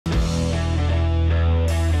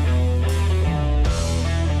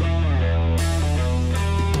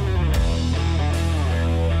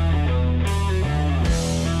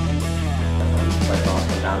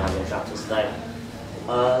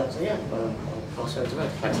I'll send it to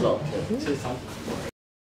bed. Thanks a lot. Cheers, Tom.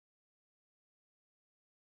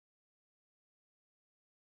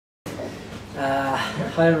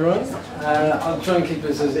 Hi everyone. I'll try and keep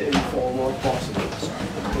this as informal as possible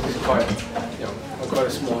because it's quite, we're quite a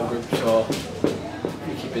small group, so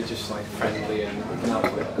we keep it just like friendly and we can have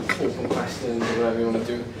like, open questions or whatever you want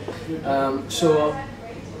to do. So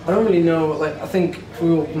I don't really know. Like I think if we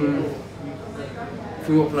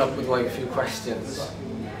open up with like a few questions,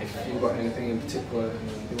 if you've got anything in particular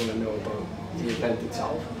you want to know about the event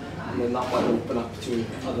itself, and then that might open up to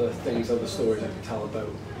other things, other stories I can tell about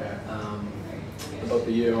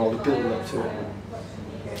the year or the build up to it.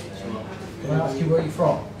 So, can I ask you where you're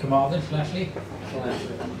from? Carmarthen, Flashley?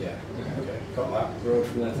 Yeah. Okay, got that. Road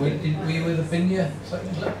from there. Were you with the Bynea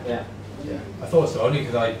Cycling Club? Yeah. Yeah. I thought so, only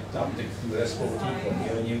because I happened to do their sport team from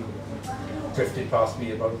here and you drifted past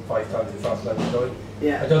me about 5 times as fast as I was going.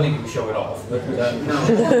 Yeah. I don't think you were showing off, but No.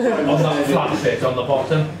 on that flat bit on the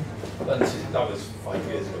bottom, and that was 5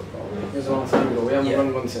 years ago probably. It was a long time ago. We haven't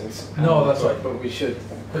run one since. No, that's right. But we should.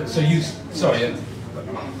 But, so you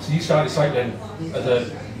started cycling as a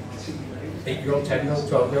 8-year-old, 10-year-old,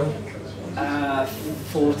 12-year-old?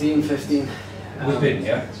 14, 15. With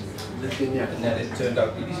Bynea? With Bynea. And then it turned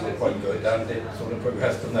out you were quite good and it sort of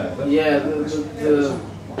progressed from there. Yeah, the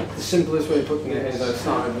simplest way of putting it is I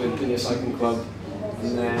started with Bynea Cycling Club,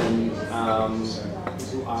 and then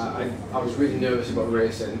I was really nervous about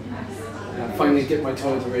racing. Finally get my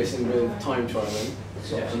toe into racing with time trialing,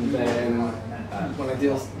 and then when I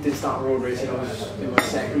did start road racing, I was in my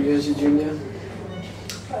second year as a junior.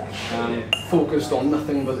 Focused on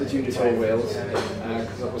nothing but the Junior Tour of Wales,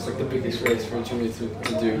 because that was like the biggest race for a junior to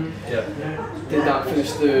do. Yeah. Did that,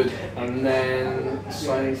 finished third, and then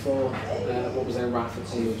signed for what was then Rafa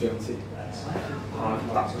Continental.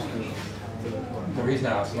 That was kind of the reason I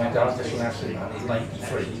asked, my dad's a national man, he's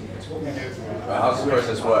 93. How does the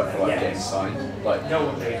process work for like getting signed? Like,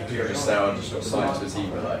 you're just there, I just got signed to a team,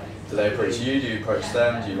 but like, do they approach you? Do you approach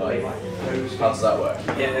them? Do you like, how does that work?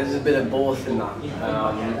 Yeah, there's a bit of both in that,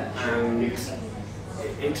 and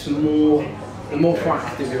it's more, the more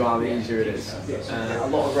proactive you are, the easier it is. A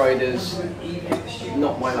lot of riders,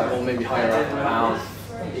 not my level, maybe higher up,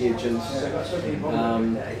 have agents.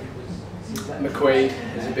 McQuaid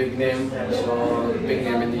is a big name, so a big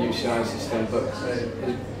name in the UCI system, but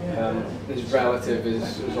his relative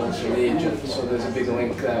is also an agent, so there's a big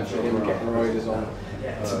link there for him getting riders on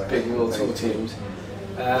to big World Tour teams.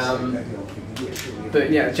 But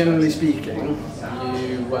yeah, generally speaking,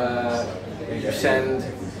 you send.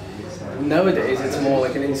 Nowadays, it's more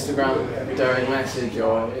like an Instagram direct message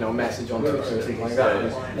or message on Twitter or something like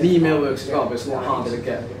that. An email works as well, but it's a lot harder to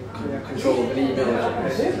get control of an email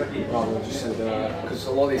address rather than just send because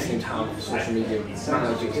a lot of these teams have social media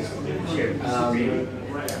managers.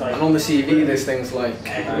 And on the CV, there's things like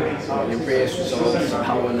your race results,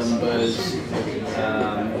 power numbers,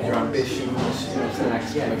 your ambitions for the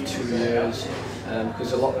next kind of 2 years.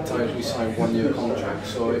 Because a lot of times we sign 1-year contracts,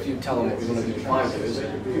 so if you tell them what we want to do in 5 years,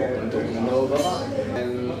 they don't even know about that.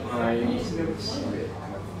 And I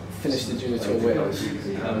finished the Junior Tour of Wales.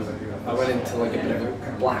 I went into like a bit of a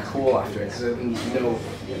black hole after it because I didn't know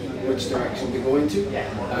which direction to go into.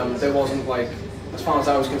 There wasn't like, as far as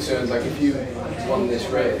I was concerned, like if you won this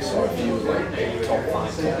race or if you were like top 5,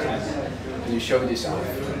 top 10, and you showed yourself,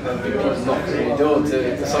 there'd be people knocking on your door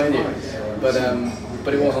to sign you.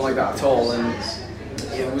 But it wasn't like that at all, and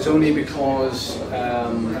it was only because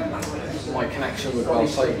my connection with Well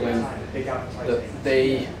Cycling that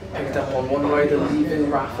they picked up on one rider leaving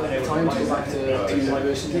Rafa at the time to go back to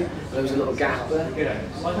university, and there was a little gap there,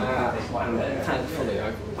 and thankfully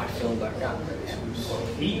I filled that gap.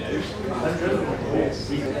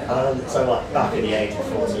 So like back in the age of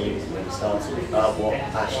 14 when you started, what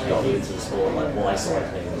actually got you into the sport, like why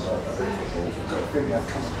cycling as well?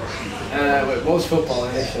 It was football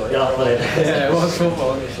initially. Yeah, it was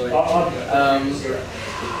football initially.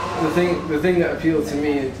 The thing that appealed to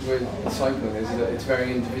me with cycling is that it's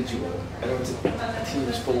very individual. I know it's a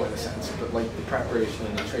team sport in a sense, but like the preparation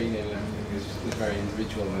and the training and everything is very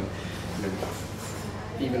individual. And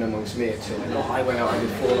even amongst mates, so like, oh, I went out and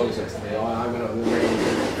did 4 hours yesterday, or I went out in the rain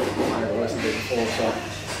and did 5 hours the day before. So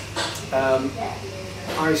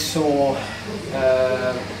I saw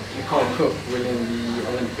Nicole Cook winning the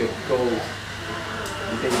Olympic gold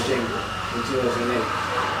in Beijing in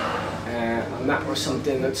 2008. And that was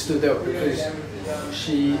something that stood out because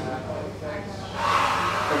she,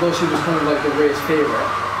 although she was kind of like the race favourite,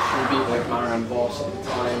 she beat like Marianne Vos at the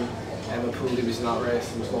time, Emma Pooley was in that race,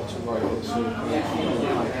 there was lots of rivals who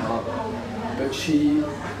high calibre. But she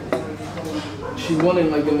she won in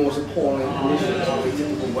like the most appalling conditions, like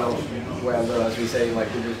typical Welsh weather, as we say, like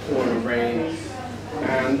it was pouring rain,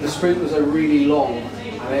 and the sprint was like really long,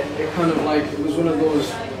 and it kind of like, it was one of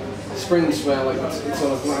those sprints where like it's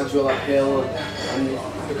on a gradual uphill, and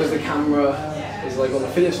because the camera is like on the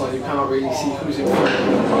finish line, you can't really see who's in front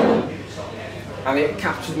of you. And it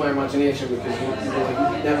captured my imagination because you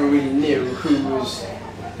never really knew who was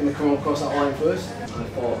going to come across that line first. And I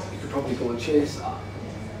thought you could probably go and chase that.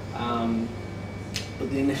 But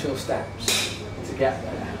the initial steps to get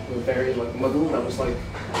there were very like muddled. I was like,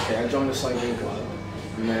 okay, I joined a cycling club,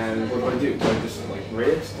 and then what do? Do I just like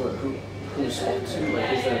race? Who spots you?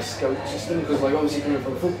 Like, is there a scout system? Because like obviously coming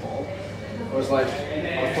from football, I was playing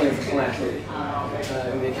for Cardiff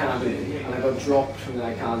in the academy, and I got dropped from the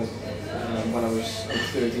academy when I was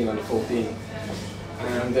 13 and 14.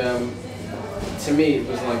 And to me, it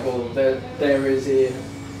was like, well, there is a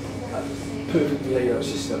perfectly laid out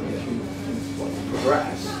system. If you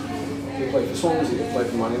progress, you play for Swansea, you play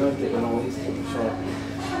for Man United, and all these teams. So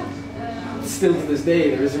still to this day,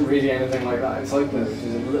 there isn't really anything like that in cycling, which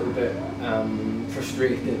is a little bit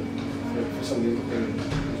frustrating for somebody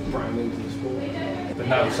who's brand new to the sport. But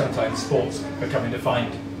now sometimes sports are coming to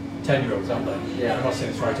find 10-year-olds, aren't they? Yeah. I'm not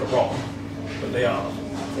saying it's right or wrong, but they are.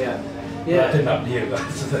 Yeah. That didn't happen to you,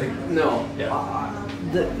 that's the thing. No. Yeah.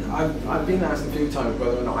 I've been asked a few times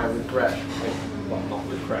whether or not I regret, well, not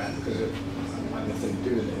regret, because it had nothing to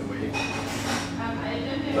do with it in a way.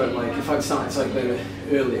 But like, if I'd started cycling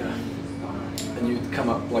earlier, and you'd come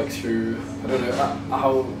up like through, I don't know,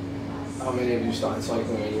 how many of you started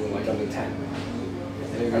cycling when you were like under 10?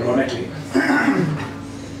 Ironically.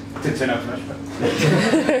 Didn't turn out much,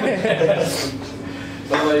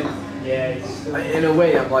 but like, in a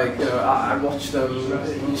way, I'm like, you know, I watch them,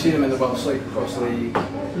 you see them in the Welsh Cyclocross League,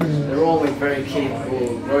 they're all like very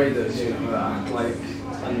capable riders, you know, at like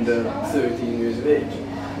under 13 years of age.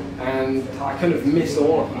 And I kind of missed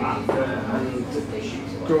all of that. And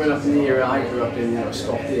growing up in the era I grew up in, you know,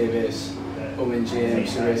 Scott Davis, Owen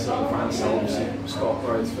James, who races for France, obviously Scott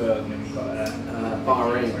rides for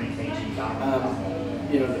Bahrain.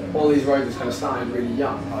 You know, all these riders kind of started really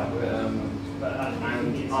young.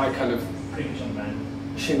 And I kind of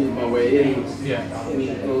shimmied my way in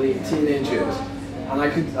the late teenage years. And I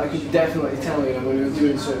could definitely tell, you know, when we were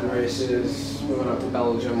doing certain races, we went out to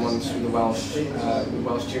Belgium once with the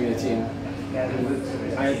Welsh junior team.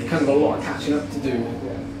 And I had kind of a lot of catching up to do,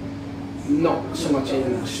 not so much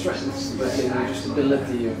in strength, but in just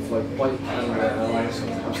ability of like bike handling.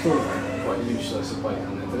 I'm still quite useless at bike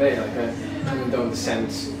handling today. Like coming down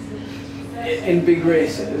descents in big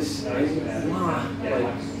races, like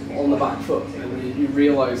on the back foot, and you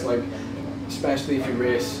realise, like, especially if you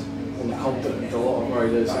race on the continent, a lot of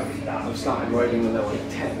riders have started riding when they're like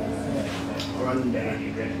 10 or under, and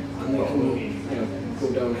they can, you know, go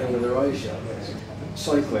downhill with their eyes shut.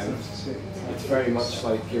 Cycling, it's very much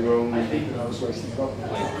like your own like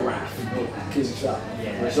graph that gives that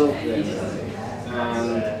result there,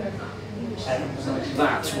 and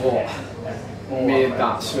that's what made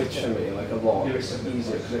that switch for me like a lot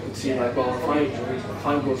easier, because I could see like, well, if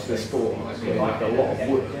I go to this sport and I put in like a lot of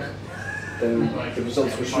work, then the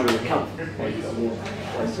results will surely come. Like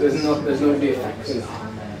there's no defects in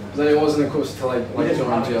that. But then it wasn't, of course, to like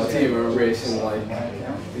join GLT when we were racing like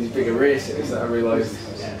these bigger races that I realised,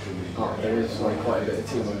 oh, there is like quite a bit of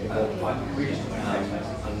teamwork involved, and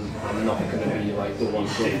I'm not going to be like the one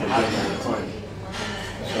going for all the time.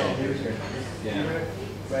 So yeah,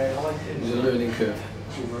 it was a learning curve.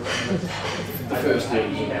 The first year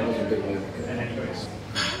was a big learning curve.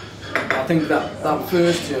 I think that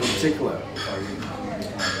first year in particular,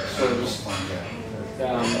 so it was,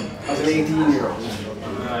 as an 18-year-old,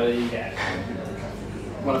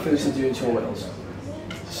 when I finished the Doing Tour Wales,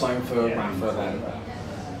 signed for Rafa then.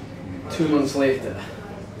 2 months later,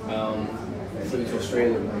 flew to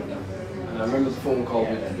Australia. And I remember the phone call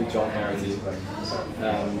with John Harity.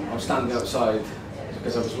 I was standing outside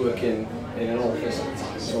because I was working in an office at the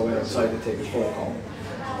time, so I went outside to take a phone call.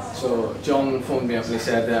 So John phoned me up and he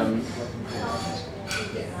said, $1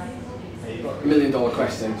 million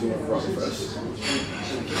question, do you want to run for us?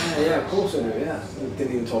 Yeah, of course I do, yeah. We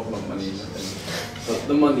didn't even talk about money, nothing. But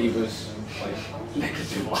the money was like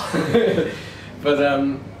negligible. But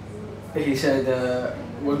he said,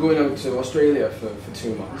 we're going out to Australia for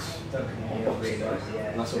 2 months on Boxing Day,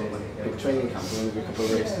 and that's all like a big training camp, and we'll do a couple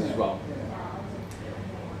of races as well.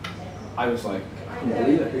 I was like, I couldn't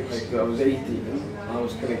believe it. Like, I was 18, and I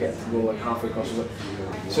was going to get to go like halfway across.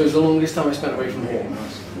 So it was the longest time I spent away from home,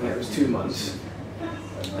 and it was 2 months.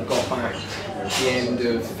 I got back at the end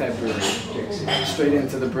of February, straight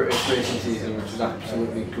into the British racing season, which was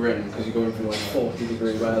absolutely grim because you're going from like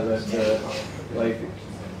 40-degree weather to like,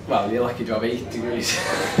 well, you're lucky to have 8 degrees,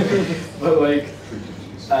 but like,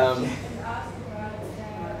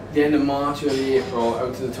 the end of March, early April,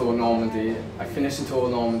 out to the Tour of Normandy. I finished the Tour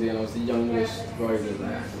of Normandy and I was the youngest rider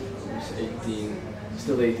there. I was 18,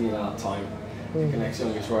 still 18 at that time. I think the next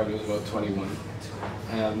youngest rider was about 21.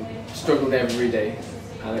 Struggled every day,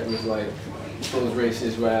 and it was like those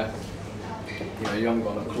races where you haven't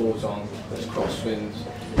got no clothes on, there's crosswinds,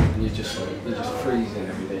 and you're just freezing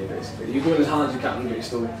every day basically. You're going as hard as you can, but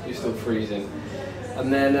you're still freezing.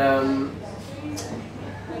 And then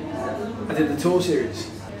I did the Tour Series.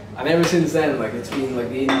 And ever since then, like, it's been like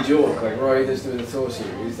the in joke, like riders doing the Tour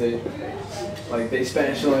Series, they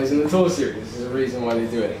specialise in the Tour Series. There's a reason why they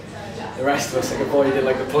do it. The rest of us like avoid it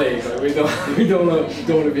like a plague. Like, we don't want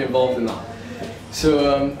to be involved in that.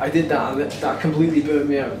 So I did that, and that completely burnt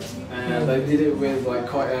me out. And I did it with like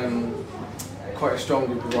quite a strong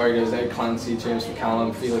group of riders. Ed Clancy, James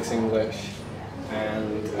McCallum, Felix English,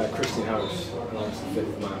 and Christian House, and I was the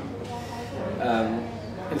 5th man.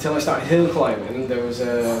 Until I started hill climbing, and there was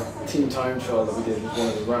a team time trial that we did with one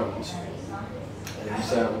of the rounds. And it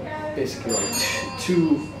was basically like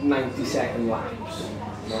 2 90-second laps.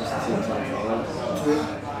 That was the team time trial.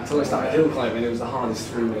 Until I started hill climbing, it was the hardest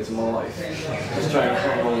 3 minutes of my life. Just trying to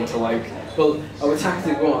hang on to like, well, our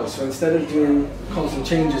tactic was, so instead of doing constant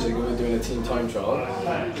changes like we were doing a team time trial,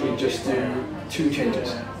 we'd just do 2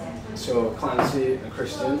 changes. So Clancy and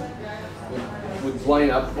Christian would line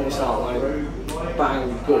up on the start line, bang,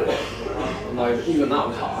 we'd go. And like, even that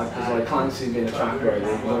was hard because like Clancy being a track rider, he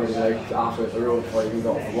was already like halfway up the road before he even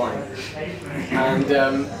got off the line.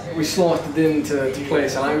 And we slotted into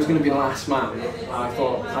place, and I was going to be last man. And I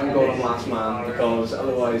thought, thank God I'm last man, because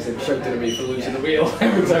otherwise they'd be shouting at me for losing the wheel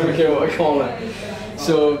every time we came out of a corner.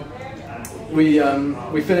 So we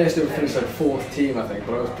finished like 4th team, I think,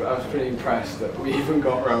 but I was pretty impressed that we even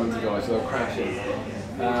got round to guys without crashing.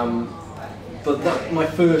 But my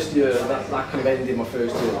first year, that kind of ended my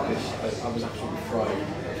first year because I was absolutely fried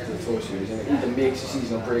after the Tour Series, and it either makes the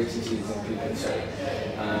season or breaks the season, people say.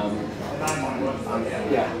 And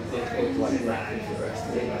yeah, it like wrecked me for the rest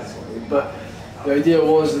of the year. But the idea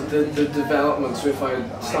was that the development, so if I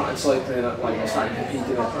started cycling at like, I started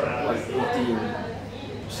competing at like 18,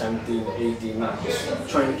 17, 18 max,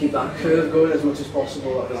 trying to keep that curve going as much as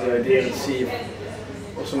possible. That was the idea, and see if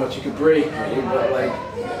so much you could break me, but like,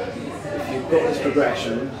 if you've got this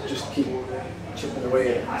progression, just keep chipping away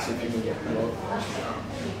at it and see if you can get more.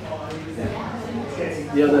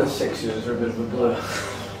 Yeah. The other 6 years are a bit of a blur.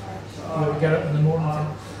 You get up in the morning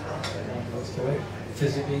and let's do it.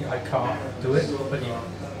 Physically, I can't do it, but you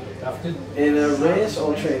have to. In a race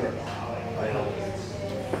or training?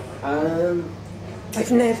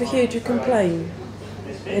 I've never heard you complain.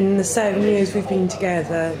 In the 7 years we've been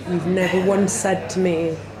together, you've never once said to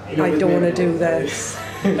me, I don't want to do this.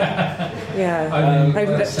 Yeah,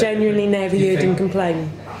 I've genuinely never heard him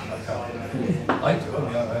complain. I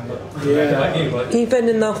do, yeah. Even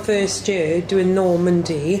in that first year, doing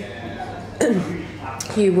Normandy,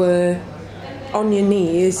 you were on your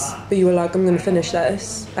knees, but you were like, I'm going to finish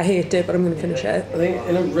this. I hate it, but I'm going to finish it. I think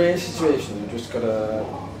in a race situation, you just got to...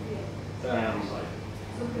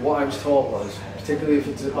 what I was taught was, particularly if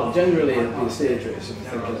it's, well, generally it'd be a stage race if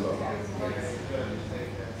you're thinking about it.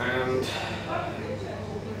 And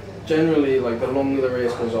generally, like, the longer the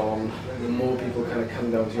race goes on, the more people kind of come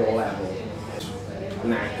down to your level,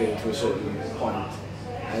 knackered to a certain point.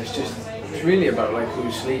 And it's really about like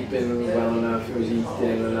who's sleeping well enough, who's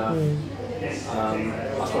eating enough.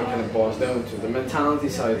 That's what it kind of boils down to. The mentality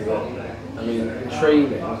side of it, I mean, in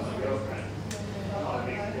training,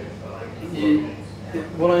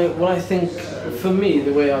 what I think, for me,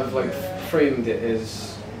 the way I've like framed it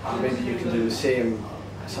is, maybe you can do the same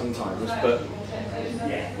sometimes, but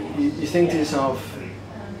you think to yourself,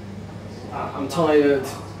 I'm tired,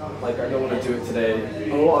 like I don't want to do it today.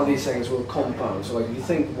 And a lot of these things will compound. So like if you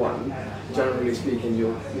think one, generally speaking,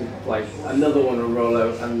 you'll like another one will roll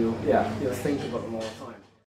out, and you'll think about them all the time.